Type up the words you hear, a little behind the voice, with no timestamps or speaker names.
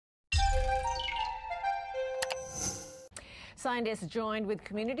Scientists joined with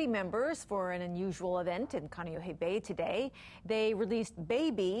community members for an unusual event in Kaneohe Bay today. They released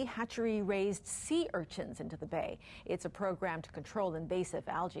baby hatchery-raised sea urchins into the bay. It's a program to control invasive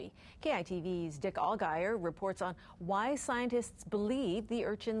algae. KITV's Dick Allgaier reports on why scientists believe the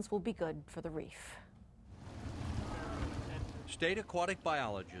urchins will be good for the reef. State aquatic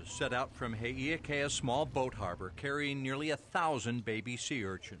biologists set out from Hei'ikea small boat harbor carrying nearly 1,000 baby sea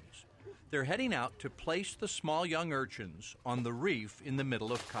urchins. They're heading out to place the small young urchins on the reef in the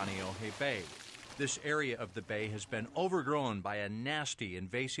middle of Kaneohe Bay. This area of the bay has been overgrown by a nasty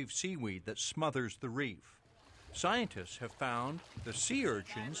invasive seaweed that smothers the reef. Scientists have found the sea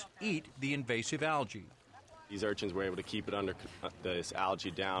urchins eat the invasive algae. These urchins were able to keep it under this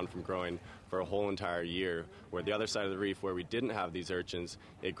algae down from growing for a whole entire year, where the other side of the reef where we didn't have these urchins,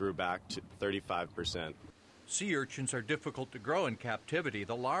 it grew back to 35%. Sea urchins are difficult to grow in captivity.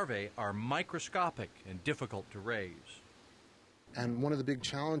 The larvae are microscopic and difficult to raise. And one of the big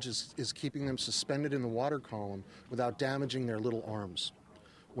challenges is keeping them suspended in the water column without damaging their little arms.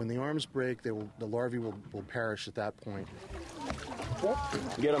 When the arms break, the larvae will perish at that point.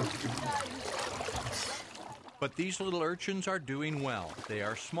 Get them. But these little urchins are doing well. They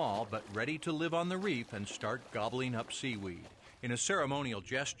are small but ready to live on the reef and start gobbling up seaweed. In a ceremonial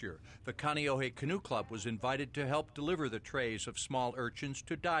gesture, the Kaneohe Canoe Club was invited to help deliver the trays of small urchins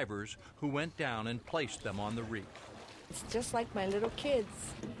to divers who went down and placed them on the reef. It's just like my little kids.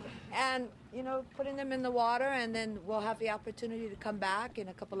 And, putting them in the water, and then we'll have the opportunity to come back in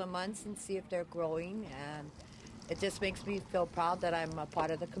a couple of months and see if they're growing. And it just makes me feel proud that I'm a part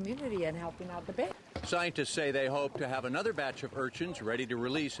of the community and helping out the bay. Scientists say they hope to have another batch of urchins ready to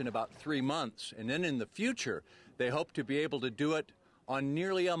release in about 3 months. And then in the future, they hope to be able to do it on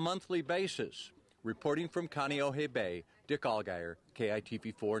nearly a monthly basis. Reporting from Kaneohe Bay, Dick Allgaier,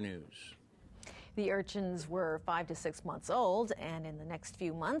 KITV4 News. The urchins were 5 to 6 months old, and in the next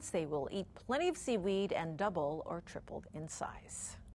few months they will eat plenty of seaweed and double or triple in size.